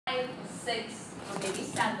5, 6, or maybe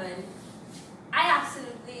 7, I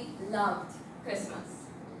absolutely loved Christmas.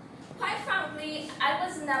 Quite frankly, I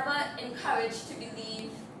was never encouraged to believe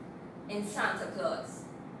in Santa Claus.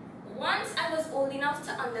 Once I was old enough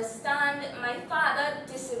to understand, my father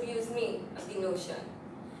disabused me of the notion.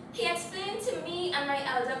 He explained to me and my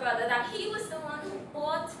elder brother that he was the one who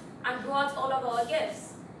bought and brought all of our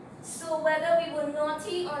gifts. So whether we were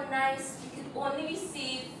naughty or nice, we could only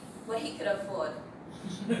receive what he could afford.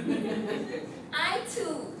 I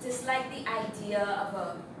too disliked the idea of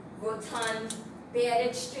a rotund,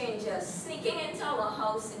 bearded stranger sneaking into our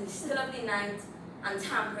house in the still of the night and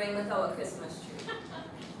tampering with our Christmas tree.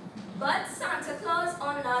 But Santa Claus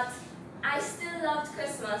or not, I still loved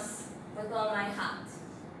Christmas with all my heart.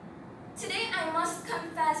 Today I must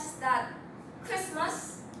confess that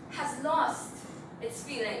Christmas has lost its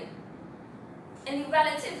feeling. In the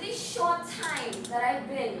relatively short time that I've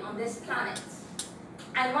been on this planet,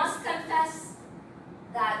 I must confess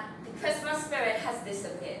that the Christmas spirit has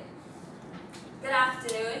disappeared. Good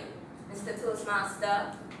afternoon, Mr.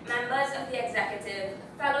 Toastmaster, members of the executive,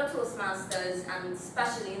 fellow Toastmasters, and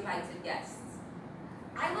specially invited guests.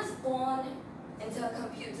 I was born into a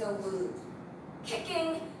computer world,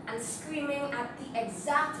 kicking and screaming at the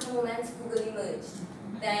exact moment Google emerged.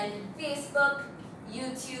 Then Facebook,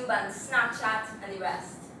 YouTube, and Snapchat, and the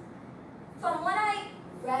rest. From what I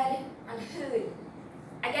read and heard,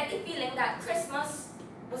 I get the feeling that Christmas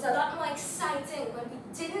was a lot more exciting when we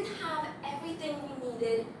didn't have everything we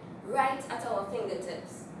needed right at our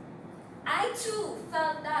fingertips. I too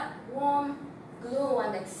felt that warm glow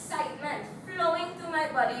and excitement flowing through my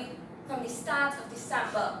body from the start of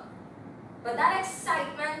December. But that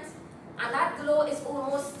excitement and that glow is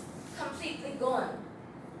almost completely gone.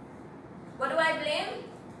 What do I blame?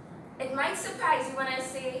 It might surprise you when I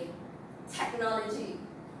say technology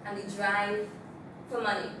and the drive for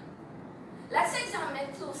money. Let's examine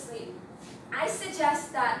it closely. I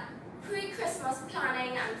suggest that pre-Christmas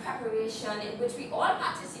planning and preparation in which we all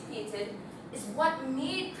participated is what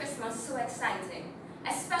made Christmas so exciting,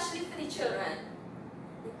 especially for the children.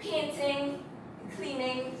 The painting, the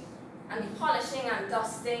cleaning, and the polishing and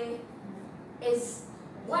dusting is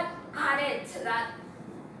what added to that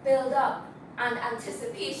build-up and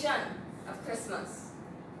anticipation of Christmas.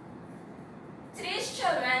 Today's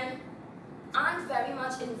children aren't very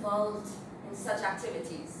much involved in such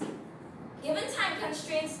activities. Given time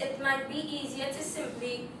constraints, it might be easier to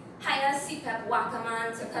simply hire a CPEP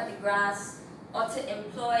whacker-man to cut the grass, or to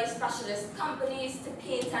employ specialist companies to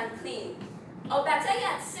paint and clean. Or better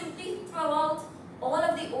yet, simply throw out all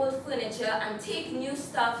of the old furniture and take new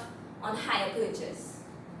stuff on hire purchase.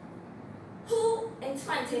 Who in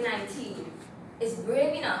 2019 is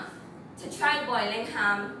brave enough to try boiling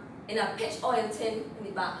ham in a pitch oil tin in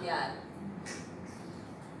the backyard?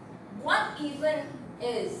 What even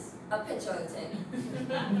is a pitch oil tin?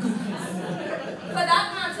 For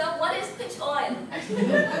that matter, what is pitch oil?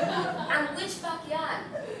 And which backyard?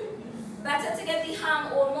 Better to get the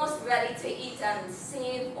ham almost ready to eat and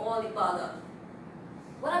save all the bother.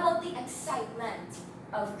 What about the excitement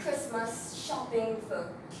of Christmas shopping for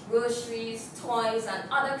groceries, toys, and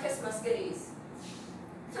other Christmas goodies?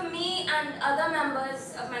 For me and other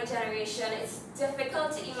members of my generation, it's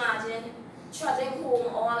difficult to imagine trudging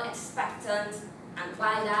home all expectant and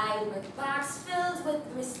wide-eyed with bags filled with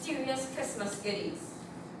mysterious Christmas goodies.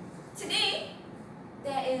 Today,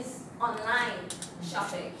 there is online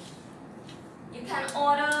shopping. You can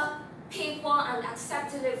order, pay for, and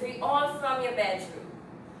accept delivery all from your bedroom.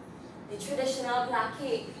 The traditional black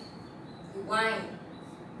cake, the wine,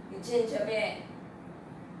 the ginger beer,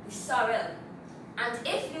 the sorrel, and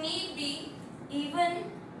if need be,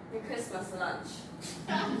 even the Christmas lunch.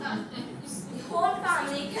 The whole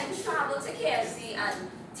family can travel to KFC and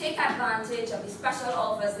take advantage of the special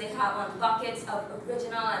offers they have on buckets of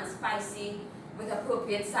original and spicy with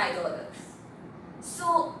appropriate side orders.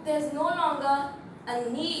 So there's no longer a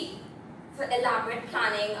need for elaborate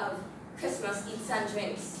planning of Christmas eats and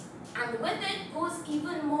drinks. And with it goes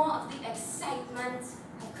even more of the excitement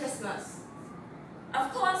of Christmas.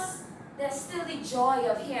 Of course, there's still the joy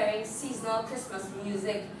of hearing seasonal Christmas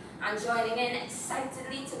music and joining in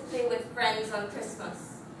excitedly to play with friends on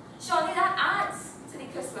Christmas. Surely that adds to the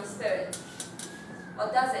Christmas spirit.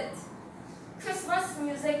 Or does it? Christmas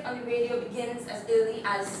music on the radio begins as early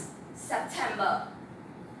as September.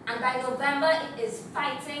 And by November, it is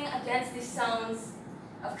fighting against the sounds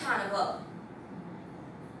of carnival.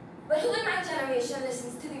 But who in my generation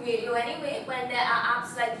listens to the radio anyway when there are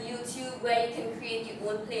apps like YouTube where you can create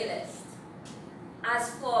your own playlist?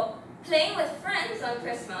 As for playing with friends on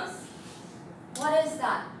Christmas, what is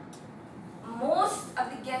that? most of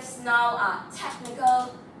the gifts now are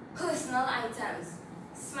technical, personal items,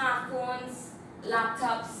 smartphones,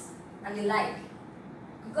 laptops, and the like.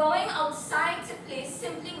 Going outside to play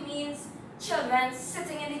simply means children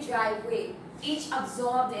sitting in the driveway, each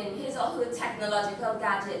absorbed in his or her technological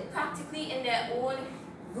gadget, practically in their own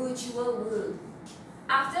virtual world.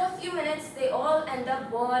 After a few minutes, they all end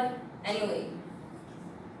up bored anyway.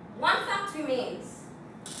 One fact remains: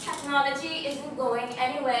 technology isn't going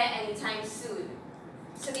anywhere anytime soon.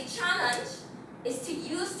 So the challenge is to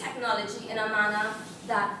use technology in a manner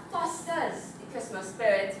that fosters the Christmas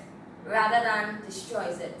spirit rather than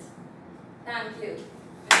destroys it. Thank you.